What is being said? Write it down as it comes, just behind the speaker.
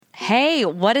Hey,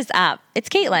 what is up? It's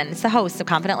Caitlin. It's the host of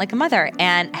Confident Like a Mother,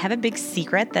 and I have a big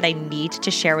secret that I need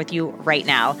to share with you right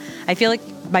now. I feel like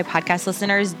my podcast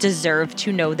listeners deserve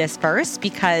to know this first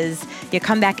because you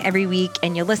come back every week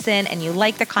and you listen and you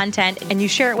like the content and you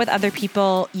share it with other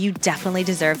people. You definitely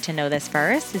deserve to know this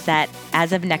first, is that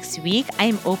as of next week, I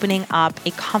am opening up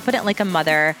a Confident Like a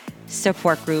Mother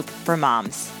support group for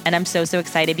moms. And I'm so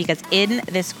excited because in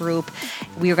this group,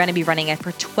 we are going to be running it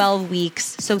for 12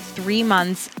 weeks. So 3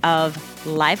 months of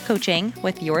live coaching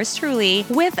with yours truly,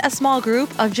 with a small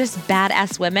group of just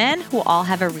badass women who all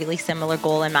have a really similar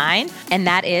goal in mind. And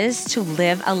that is to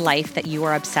live a life that you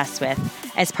are obsessed with.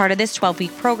 As part of this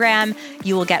 12-week program,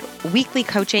 you will get weekly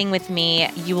coaching with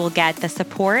me. You will get the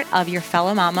support of your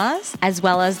fellow mamas, as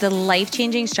well as the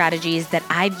life-changing strategies that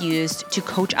I've used to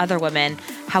coach other women,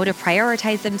 how to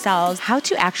prioritize themselves, how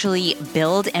to actually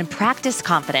build and practice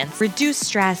confidence, reduce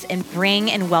stress, and bring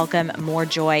and welcome more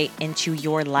joy into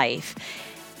your life.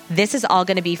 This is all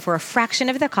going to be for a fraction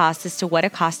of the cost as to what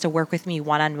it costs to work with me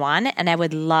one-on-one, and I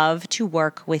would love to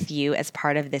work with you as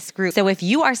part of this group. So if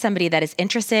you are somebody that is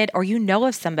interested or you know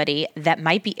of somebody that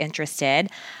might be interested,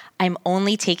 I'm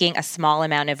only taking a small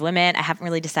amount of women. I haven't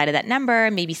really decided that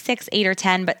number, maybe 6, 8, or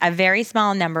 10, but a very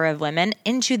small number of women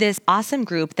into this awesome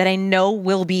group that I know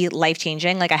will be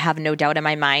life-changing. Like, I have no doubt in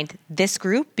my mind, this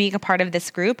group, being a part of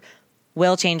this group,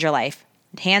 will change your life.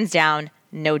 Hands down,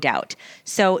 no doubt.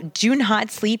 So do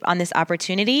not sleep on this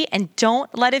opportunity and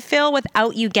don't let it fill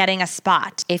without you getting a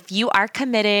spot. If you are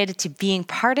committed to being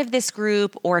part of this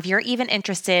group, or if you're even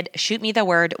interested, shoot me the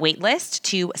word waitlist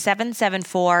to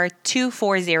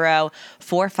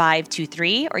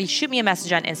 774-240-4523, or you shoot me a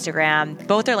message on Instagram.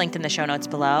 Both are linked in the show notes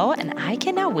below, and I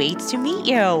cannot wait to meet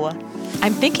you.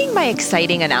 I'm thinking my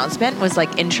exciting announcement was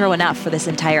like intro enough for this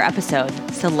entire episode.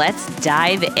 So let's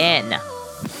dive in.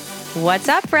 What's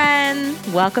up, friends?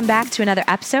 Welcome back to another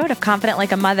episode of Confident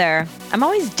Like a Mother. I'm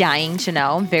always dying to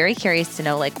know, I'm very curious to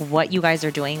know like what you guys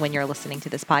are doing when you're listening to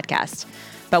this podcast.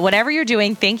 But whatever you're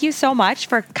doing, thank you so much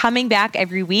for coming back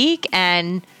every week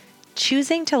and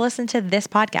choosing to listen to this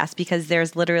podcast, because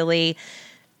there's literally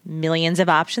millions of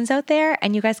options out there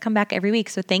and you guys come back every week.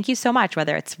 So thank you so much,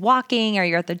 whether it's walking or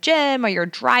you're at the gym or you're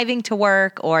driving to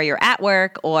work or you're at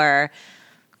work or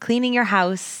cleaning your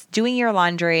house, doing your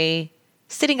laundry,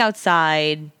 sitting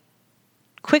outside,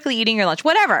 quickly eating your lunch,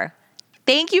 whatever.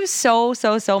 Thank you so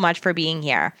much for being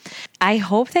here. I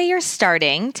hope that you're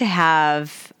starting to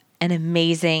have an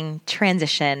amazing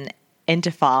transition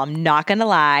into fall. I'm not going to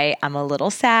lie. I'm a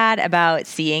little sad about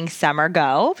seeing summer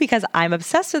go because I'm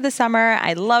obsessed with the summer.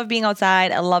 I love being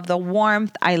outside. I love the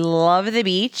warmth. I love the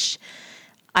beach.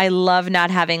 I love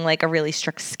not having like a really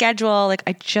strict schedule. Like,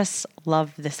 I just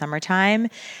love the summertime.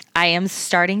 I am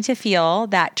starting to feel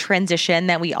that transition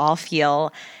that we all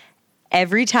feel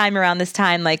every time around this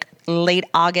time, like late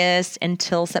August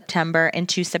into September,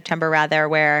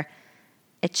 where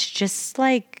it's just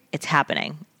like, it's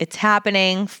happening. It's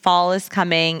happening. Fall is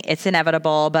coming. It's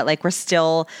inevitable, but like we're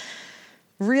still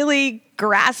really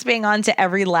grasping onto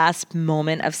every last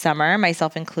moment of summer,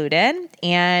 myself included.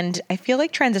 And I feel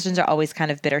like transitions are always kind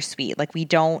of bittersweet. Like,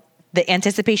 the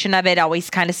anticipation of it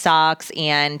always kind of sucks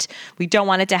and we don't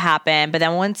want it to happen. But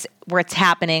then once it's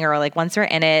happening, or like once we're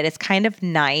in it, it's kind of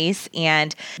nice.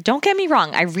 And don't get me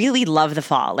wrong, I really love the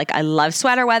fall. Like, I love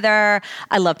sweater weather.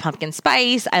 I love pumpkin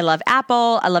spice. I love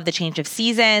apple. I love the change of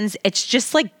seasons. It's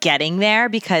just like getting there,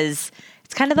 because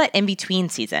it's kind of that in-between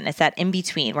season. It's that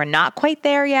in-between. We're not quite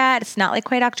there yet. It's not like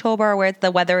quite October where the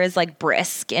weather is like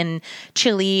brisk and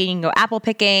chilly and you can go apple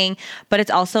picking, but it's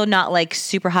also not like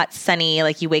super hot, sunny.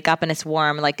 Like, you wake up and it's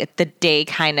warm. Like, the day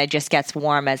kind of just gets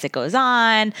warm as it goes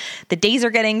on. The days are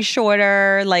getting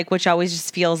shorter, like, which always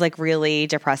just feels like really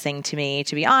depressing to me,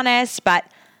 to be honest. But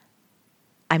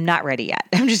I'm not ready yet.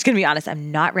 I'm just going to be honest.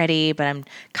 I'm not ready, but I'm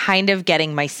kind of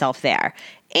getting myself there.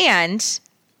 And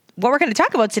what we're going to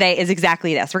talk about today is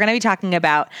exactly this. We're going to be talking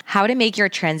about how to make your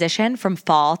transition from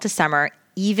fall to summer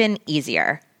even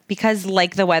easier. Because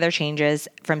like the weather changes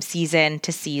from season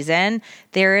to season,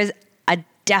 there is a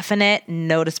definite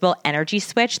noticeable energy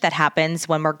switch that happens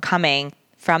when we're coming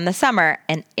from the summer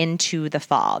and into the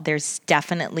fall. There's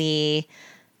definitely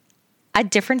a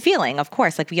different feeling, of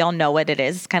course. Like, we all know what it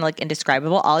is. It's kind of like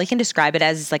indescribable. All you can describe it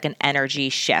as is like an energy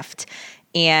shift.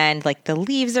 And like, the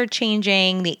leaves are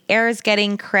changing, the air is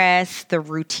getting crisp, the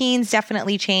routines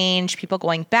definitely change, people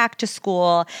going back to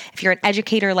school. If you're an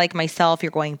educator like myself, you're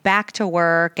going back to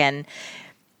work. And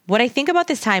what I think about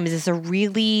this time is it's a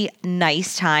really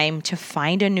nice time to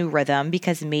find a new rhythm,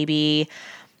 because maybe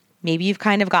you've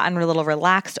kind of gotten a little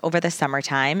relaxed over the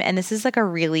summertime. And this is like a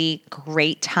really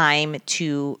great time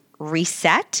to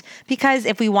reset, because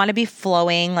if we want to be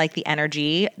flowing like the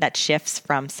energy that shifts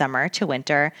from summer to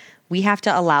winter, we have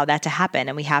to allow that to happen.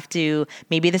 And we have to,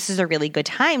 maybe this is a really good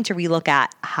time to relook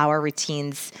at how our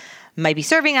routines might be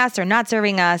serving us or not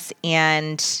serving us.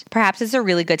 And perhaps it's a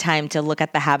really good time to look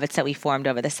at the habits that we formed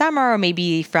over the summer, or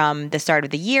maybe from the start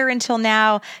of the year until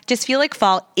now. Just feel like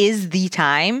fall is the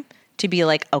time to be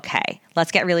like, okay,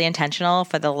 let's get really intentional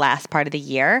for the last part of the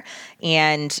year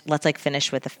and let's like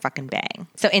finish with a fucking bang.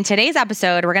 So in today's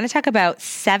episode, we're going to talk about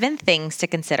 7 things to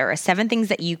consider, or 7 things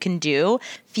that you can do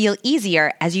feel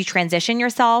easier as you transition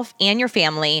yourself and your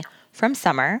family from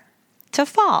summer to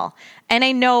fall. And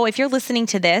I know if you're listening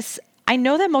to this, I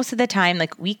know that most of the time,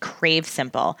 like, we crave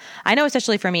simple. I know,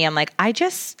 especially for me, I'm like,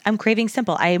 I'm craving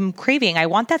simple. I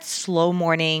want that slow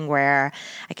morning where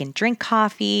I can drink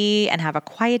coffee and have a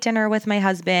quiet dinner with my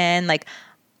husband. Like,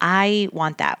 I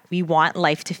want that. We want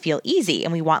life to feel easy,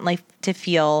 and we want life to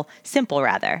feel simple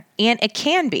rather. And it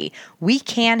can be. We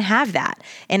can have that.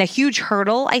 And a huge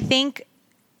hurdle, I think,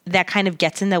 that kind of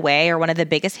gets in the way, or one of the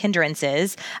biggest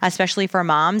hindrances, especially for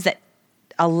moms, that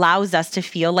allows us to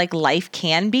feel like life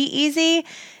can be easy,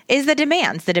 is the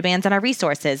demands on our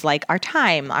resources, like our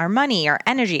time, our money, our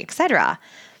energy, etc.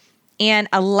 And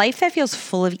a life that feels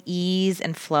full of ease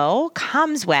and flow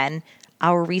comes when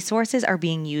our resources are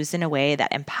being used in a way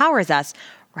that empowers us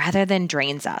rather than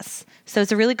drains us. So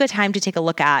it's a really good time to take a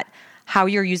look at how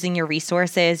you're using your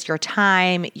resources, your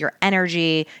time, your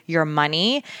energy, your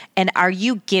money. And are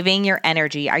you giving your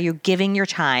energy? Are you giving your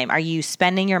time? Are you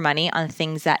spending your money on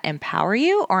things that empower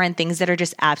you, or on things that are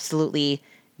just absolutely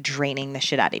draining the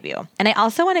shit out of you? And I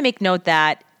also want to make note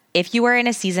that if you are in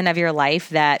a season of your life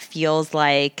that feels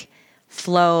like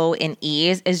flow and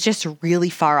ease is just really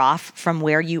far off from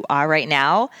where you are right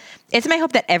now, it's my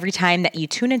hope that every time that you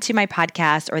tune into my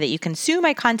podcast or that you consume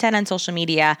my content on social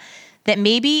media, that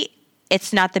maybe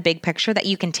it's not the big picture that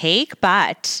you can take,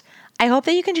 but I hope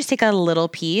that you can just take a little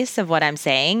piece of what I'm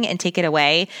saying and take it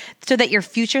away, so that your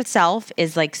future self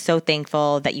is like so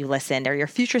thankful that you listened, or your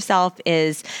future self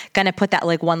is going to put that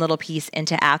like one little piece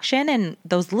into action. And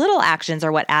those little actions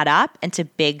are what add up into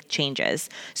big changes.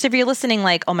 So if you're listening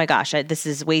like, oh my gosh, this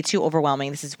is way too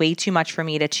overwhelming, this is way too much for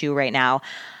me to chew right now,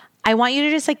 I want you to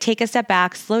just like take a step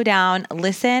back, slow down,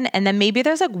 listen, and then maybe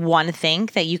there's like one thing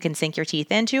that you can sink your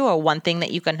teeth into, or one thing that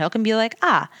you can hook and be like,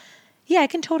 yeah, I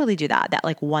can totally do that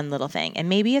like one little thing. And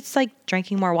maybe it's like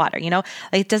drinking more water, like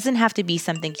it doesn't have to be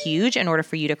something huge in order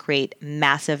for you to create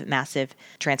massive, massive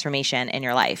transformation in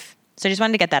your life. So I just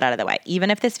wanted to get that out of the way.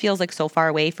 Even if this feels like so far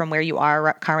away from where you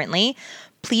are currently,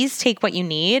 please take what you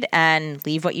need and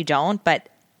leave what you don't, but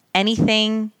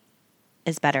anything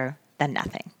is better than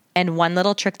nothing. And one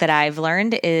little trick that I've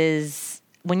learned is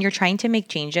when you're trying to make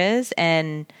changes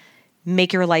and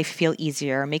make your life feel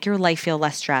easier, make your life feel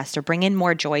less stressed, or bring in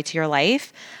more joy to your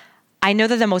life, I know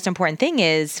that the most important thing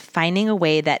is finding a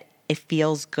way that it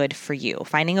feels good for you,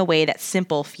 finding a way that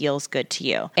simple feels good to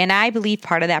you. And I believe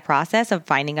part of that process of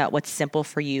finding out what's simple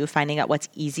for you, finding out what's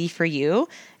easy for you,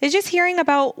 is just hearing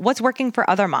about what's working for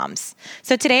other moms.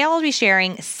 So today I'll be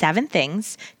sharing 7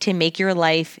 things to make your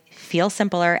life feel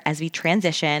simpler as we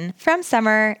transition from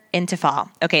summer into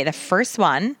fall. Okay, the first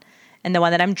one, and the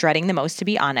one that I'm dreading the most, to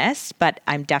be honest, but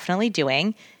I'm definitely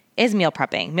doing, is meal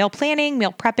prepping. Meal planning,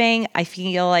 meal prepping, I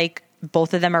feel like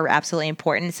both of them are absolutely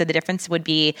important. So the difference would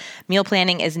be meal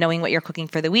planning is knowing what you're cooking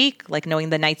for the week, like knowing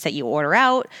the nights that you order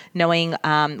out, knowing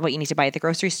what you need to buy at the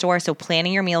grocery store. So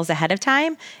planning your meals ahead of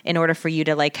time in order for you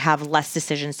to like have less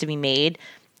decisions to be made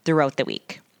throughout the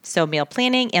week. So meal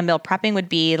planning and meal prepping would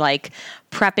be like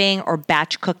prepping or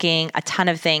batch cooking a ton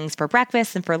of things for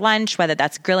breakfast and for lunch, whether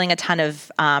that's grilling a ton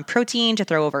of protein to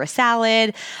throw over a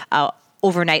salad,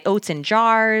 overnight oats in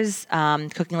jars,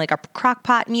 cooking like a crock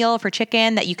pot meal for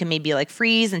chicken that you can maybe like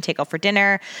freeze and take out for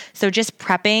dinner. So just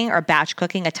prepping or batch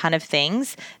cooking a ton of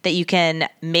things that you can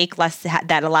make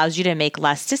that allows you to make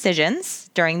less decisions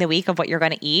during the week of what you're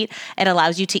going to eat. It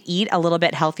allows you to eat a little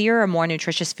bit healthier or more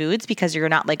nutritious foods because you're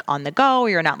not like on the go, or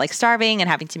you're not like starving and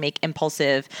having to make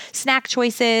impulsive snack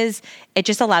choices. It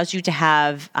just allows you to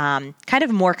have kind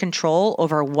of more control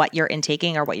over what you're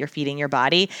intaking or what you're feeding your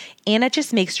body. And it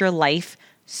just makes your life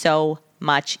so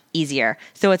much easier.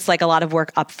 So it's like a lot of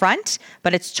work up front,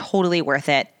 but it's totally worth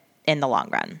it in the long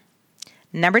run.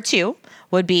 Number 2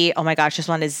 would be, oh my gosh, this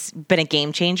one has been a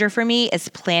game changer for me, is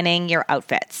planning your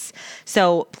outfits.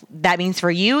 So that means for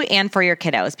you and for your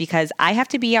kiddos, because I have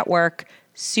to be at work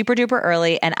super duper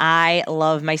early and I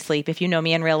love my sleep. If you know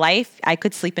me in real life, I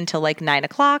could sleep until like 9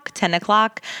 o'clock, 10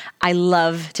 o'clock. I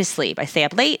love to sleep. I stay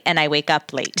up late and I wake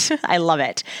up late. I love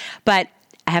it. But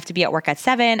I have to be at work at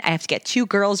 7. I have to get 2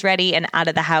 girls ready and out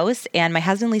of the house. And my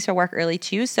husband leaves for work early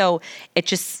too. So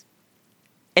it's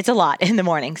a lot in the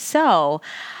morning. So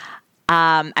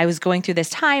I was going through this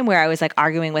time where I was like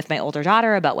arguing with my older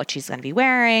daughter about what she's going to be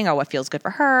wearing or what feels good for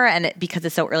her. And because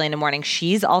it's so early in the morning,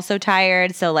 she's also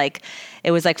tired. So like,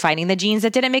 it was like finding the jeans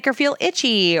that didn't make her feel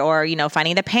itchy, or,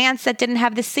 finding the pants that didn't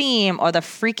have the seam, or the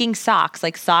freaking socks.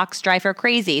 Like, socks drive her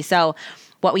crazy. So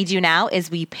what we do now is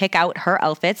we pick out her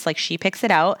outfits. Like, she picks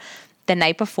it out the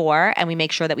night before, and we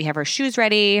make sure that we have her shoes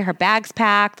ready, her bags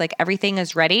packed, like everything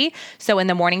is ready. So in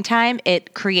the morning time,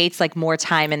 it creates like more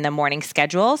time in the morning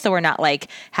schedule. So we're not like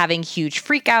having huge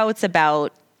freakouts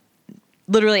about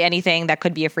literally anything that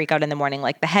could be a freakout in the morning,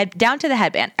 like the head down to the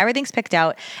headband. Everything's picked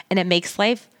out, and it makes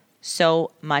life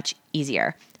so much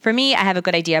easier. For me, I have a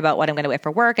good idea about what I'm going to wear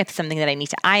for work. If it's something that I need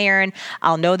to iron,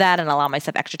 I'll know that and allow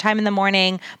myself extra time in the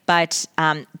morning. But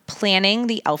planning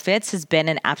the outfits has been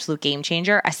an absolute game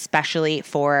changer, especially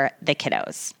for the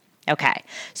kiddos. Okay,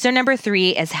 so number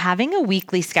 3 is having a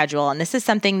weekly schedule. And this is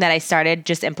something that I started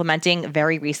just implementing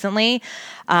very recently,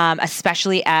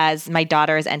 especially as my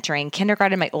daughter is entering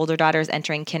kindergarten, my older daughter is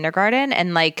entering kindergarten.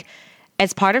 And like,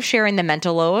 as part of sharing the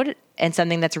mental load, and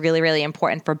something that's really, really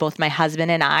important for both my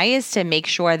husband and I is to make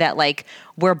sure that like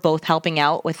we're both helping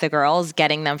out with the girls,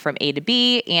 getting them from A to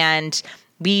B, and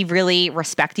we really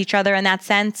respect each other in that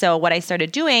sense. So what I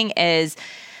started doing is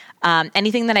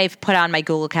anything that I've put on my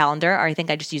Google Calendar, or I think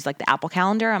I just use like the Apple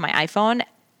Calendar on my iPhone,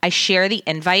 I share the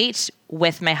invite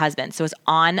with my husband. So it's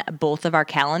on both of our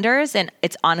calendars. And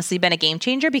it's honestly been a game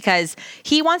changer because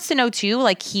he wants to know too,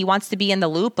 like he wants to be in the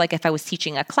loop. Like if I was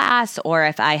teaching a class, or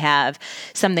if I have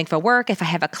something for work, if I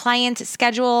have a client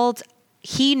scheduled,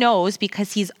 he knows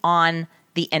because he's on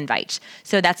the invite.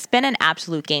 So that's been an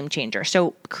absolute game changer.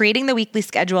 So creating the weekly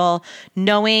schedule,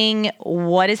 knowing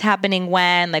what is happening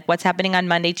when, like what's happening on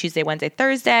Monday, Tuesday, Wednesday,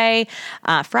 Thursday,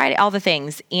 Friday, all the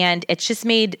things. And it's just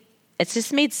made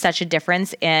such a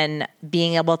difference in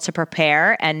being able to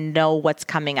prepare and know what's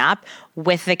coming up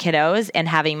with the kiddos, and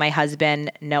having my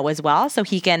husband know as well, so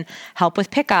he can help with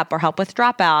pickup or help with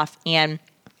drop off. And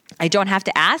I don't have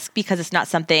to ask because it's not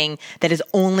something that is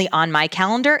only on my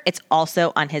calendar. It's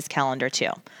also on his calendar too.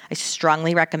 I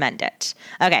strongly recommend it.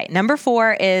 Okay, number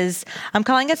 4 is I'm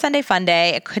calling it Sunday Fun Day.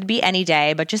 It could be any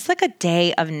day, but just like a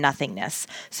day of nothingness.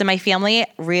 So my family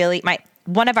really,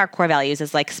 one of our core values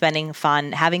is like having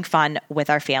fun with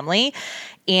our family,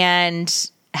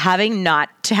 and having not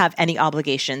to have any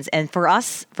obligations. And for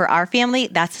us, for our family,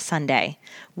 that's Sunday.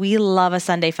 We love a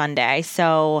Sunday Fun Day.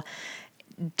 So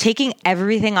taking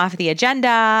everything off the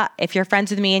agenda. If you're friends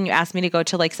with me and you ask me to go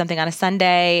to like something on a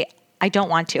Sunday, I don't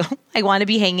want to. I want to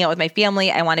be hanging out with my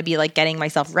family. I want to be like getting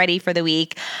myself ready for the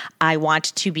week. I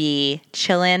want to be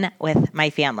chilling with my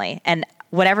family. And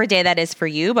whatever day that is for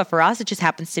you, but for us, it just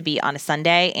happens to be on a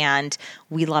Sunday, and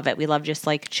we love it. We love just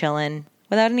like chilling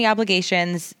without any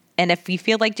obligations. And if we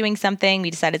feel like doing something, we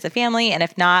decide as a family. And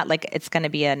if not, like it's going to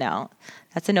be a no.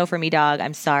 That's a no for me, dog.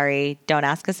 I'm sorry. Don't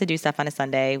ask us to do stuff on a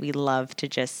Sunday. We love to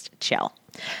just chill.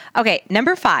 Okay,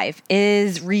 number 5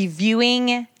 is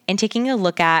reviewing and taking a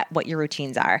look at what your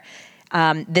routines are.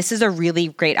 This is a really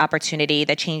great opportunity,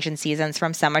 the change in seasons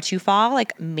from summer to fall.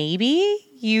 Like maybe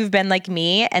you've been like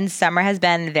me and summer has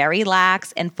been very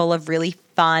lax and full of really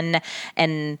fun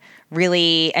and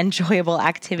really enjoyable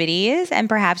activities. And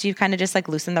perhaps you've kind of just like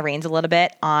loosened the reins a little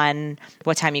bit on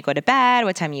what time you go to bed,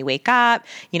 what time you wake up,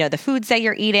 the foods that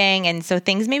you're eating. And so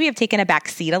things maybe have taken a back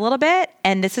seat a little bit.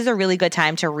 And this is a really good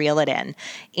time to reel it in.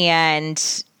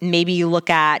 And maybe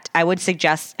I would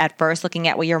suggest at first looking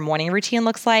at what your morning routine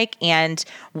looks like and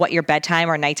what your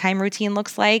bedtime or nighttime routine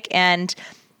looks like. And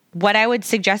what I would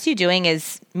suggest you doing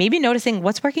is maybe noticing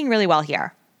what's working really well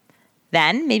here.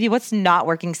 Then maybe what's not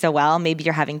working so well. Maybe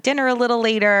you're having dinner a little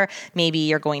later. Maybe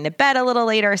you're going to bed a little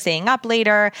later, staying up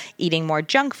later, eating more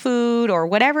junk food or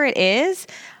whatever it is,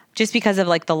 just because of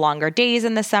like the longer days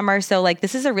in the summer. So like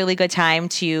this is a really good time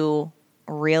to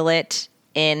reel it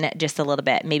in just a little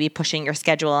bit. Maybe pushing your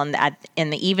schedule in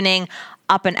the evening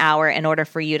up an hour in order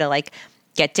for you to like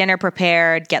get dinner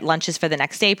prepared, get lunches for the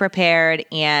next day prepared,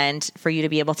 and for you to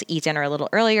be able to eat dinner a little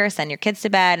earlier, send your kids to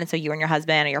bed. And so you and your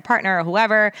husband or your partner or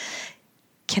whoever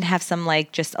can have some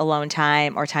like just alone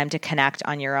time or time to connect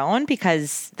on your own,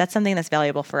 because that's something that's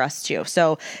valuable for us too.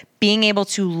 So being able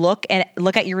to look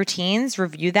at your routines,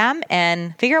 review them,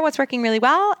 and figure out what's working really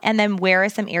well, and then where are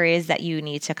some areas that you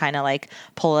need to kind of like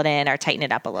pull it in or tighten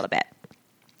it up a little bit.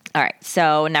 All right.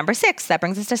 So number 6, that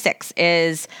brings us to 6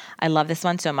 is, I love this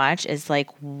one so much, is like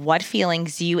what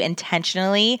feelings do you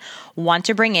intentionally want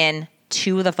to bring in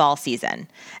to the fall season?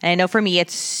 And I know for me,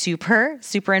 it's super,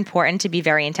 super important to be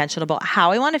very intentional about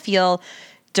how I want to feel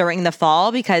during the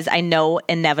fall because I know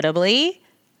inevitably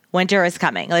winter is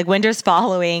coming. Like winter's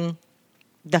following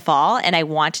the fall, and I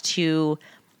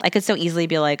could so easily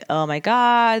be like, oh my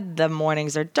God, the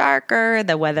mornings are darker,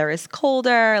 the weather is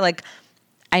colder. Like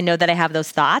I know that I have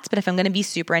those thoughts, but if I'm going to be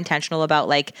super intentional about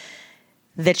like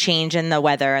the change in the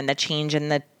weather and the change in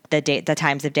the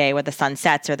times of day where the sun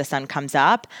sets or the sun comes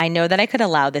up, I know that I could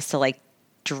allow this to like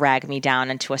drag me down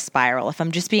into a spiral if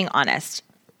I'm just being honest.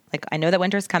 Like I know that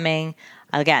winter's coming.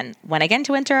 Again, when I get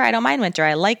into winter, I don't mind winter.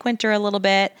 I like winter a little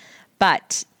bit,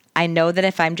 but I know that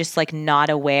if I'm just like not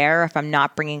aware, if I'm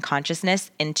not bringing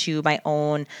consciousness into my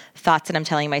own thoughts that I'm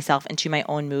telling myself, into my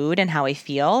own mood and how I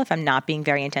feel, if I'm not being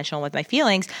very intentional with my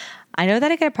feelings, I know that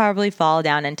I could probably fall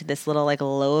down into this little like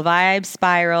low vibe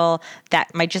spiral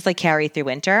that might just like carry through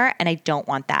winter. And I don't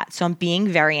want that. So I'm being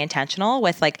very intentional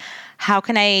with like, how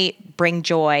can I bring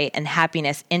joy and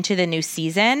happiness into the new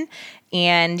season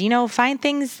and, find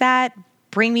things that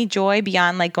bring me joy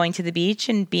beyond like going to the beach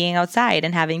and being outside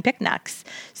and having picnics.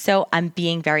 So I'm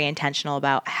being very intentional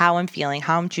about how I'm feeling,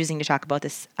 how I'm choosing to talk about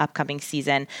this upcoming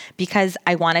season, because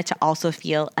I want it to also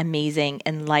feel amazing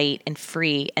and light and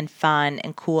free and fun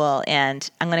and cool. And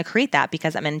I'm going to create that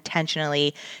because I'm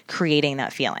intentionally creating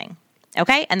that feeling.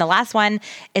 Okay. And the last one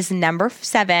is number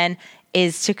 7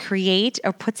 is to create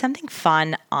or put something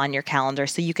fun on your calendar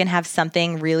so you can have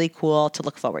something really cool to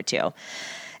look forward to.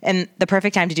 And the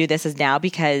perfect time to do this is now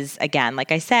because, again,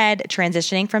 like I said,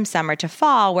 transitioning from summer to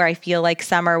fall, where I feel like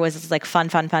summer was like fun,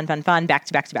 back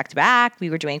to back.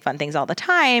 We were doing fun things all the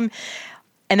time.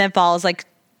 And then fall is like,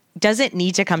 doesn't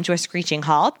need to come to a screeching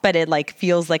halt, but it like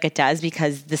feels like it does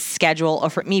because the schedule,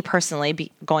 or for me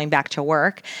personally, going back to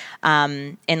work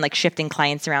and like shifting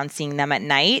clients around, seeing them at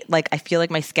night, like I feel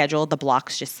like my schedule, the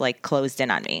blocks just like closed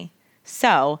in on me.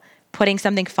 So putting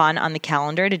something fun on the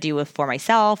calendar to do for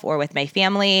myself or with my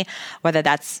family, whether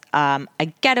that's a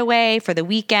getaway for the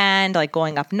weekend, like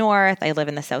going up north. I live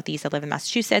in the Southeast. I live in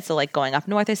Massachusetts. So like going up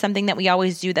north is something that we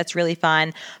always do that's really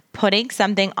fun. Putting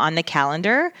something on the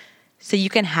calendar so you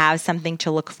can have something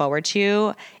to look forward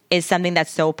to is something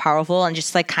that's so powerful, and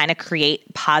just like kind of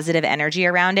create positive energy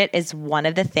around it is one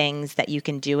of the things that you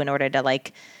can do in order to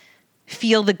like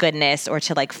feel the goodness or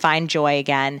to like find joy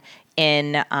again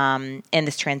in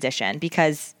this transition.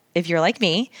 Because if you're like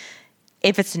me,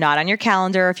 if it's not on your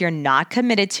calendar, if you're not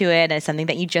committed to it, and it's something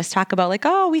that you just talk about, like,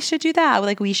 oh, we should do that.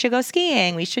 Like, we should go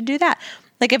skiing. We should do that.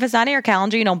 Like, if it's not on your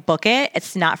calendar, you don't book it,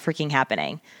 it's not freaking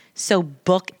happening. So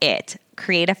book it.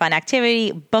 Create a fun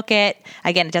activity, book it.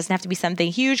 Again, it doesn't have to be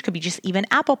something huge. Could be just even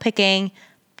apple picking.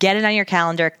 Get it on your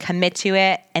calendar, commit to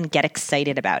it, and get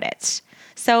excited about it.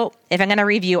 So if I'm going to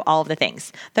review all of the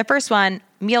things, the first one,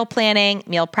 meal planning,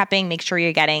 meal prepping, make sure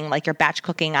you're getting like your batch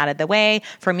cooking out of the way.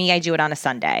 For me, I do it on a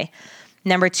Sunday.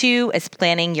 Number 2 is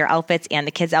planning your outfits and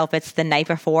the kids' outfits the night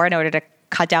before in order to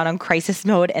cut down on crisis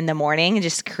mode in the morning and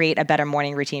just create a better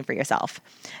morning routine for yourself.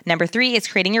 Number 3 is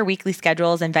creating your weekly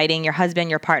schedules, inviting your husband,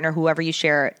 your partner, whoever you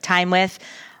share time with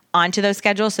onto those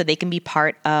schedules so they can be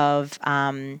part of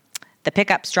the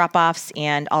pickups, drop-offs,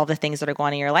 and all the things that are going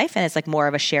on in your life. And it's like more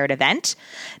of a shared event.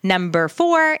 Number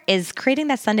 4 is creating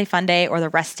that Sunday fun day or the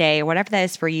rest day or whatever that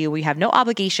is for you. We have no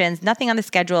obligations, nothing on the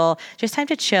schedule, just time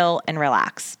to chill and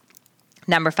relax.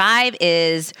 Number 5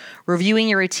 is reviewing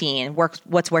your routine,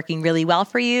 what's working really well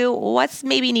for you, what's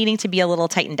maybe needing to be a little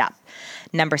tightened up.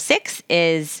 Number 6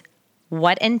 is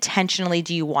what intentionally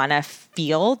do you want to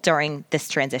feel during this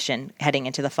transition heading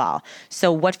into the fall?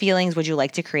 So what feelings would you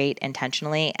like to create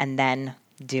intentionally and then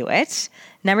do it?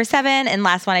 Number 7, and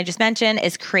last one I just mentioned,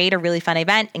 is create a really fun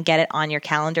event and get it on your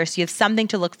calendar so you have something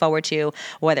to look forward to,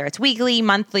 whether it's weekly,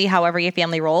 monthly, however your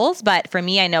family rolls. But for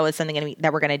me, I know it's something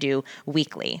that we're going to do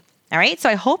weekly. All right. So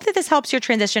I hope that this helps your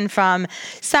transition from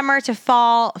summer to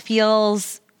fall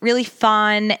feels really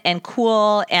fun and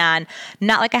cool and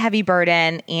not like a heavy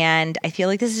burden. And I feel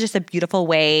like this is just a beautiful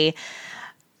way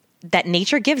that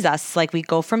nature gives us. Like we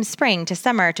go from spring to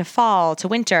summer to fall to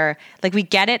winter. Like we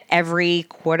get it every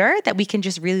quarter that we can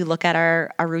just really look at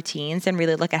our routines and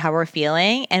really look at how we're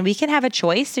feeling. And we can have a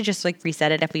choice to just like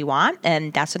reset it if we want.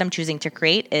 And that's what I'm choosing to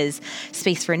create is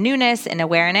space for newness and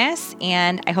awareness.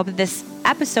 And I hope that this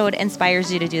episode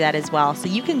inspires you to do that as well. So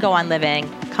you can go on living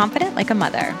confident like a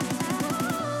mother.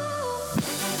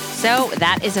 So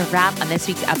that is a wrap on this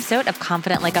week's episode of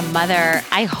Confident Like a Mother.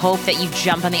 I hope that you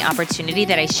jump on the opportunity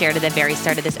that I shared at the very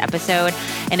start of this episode.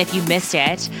 And if you missed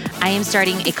it, I am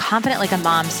starting a Confident Like a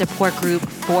Mom support group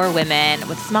for women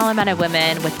with a small amount of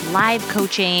women with live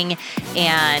coaching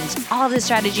and all of the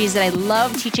strategies that I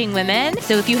love teaching women.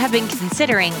 So if you have been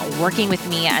considering working with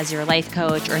me as your life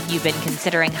coach, or if you've been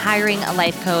considering hiring a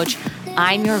life coach,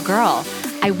 I'm your girl.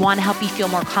 I want to help you feel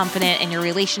more confident in your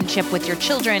relationship with your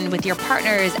children, with your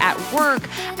partners, at work.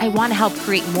 I want to help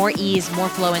create more ease, more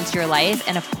flow into your life.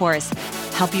 And of course,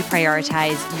 help you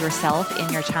prioritize yourself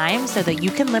in your time so that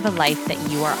you can live a life that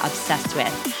you are obsessed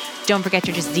with. Don't forget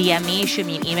to just DM me, shoot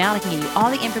me an email. I can give you all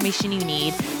the information you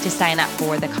need to sign up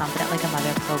for the Confident Like a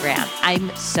Mother program.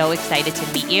 I'm so excited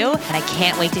to meet you, and I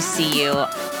can't wait to see you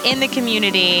in the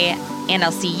community. And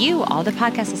I'll see you, all the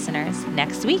podcast listeners,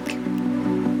 next week.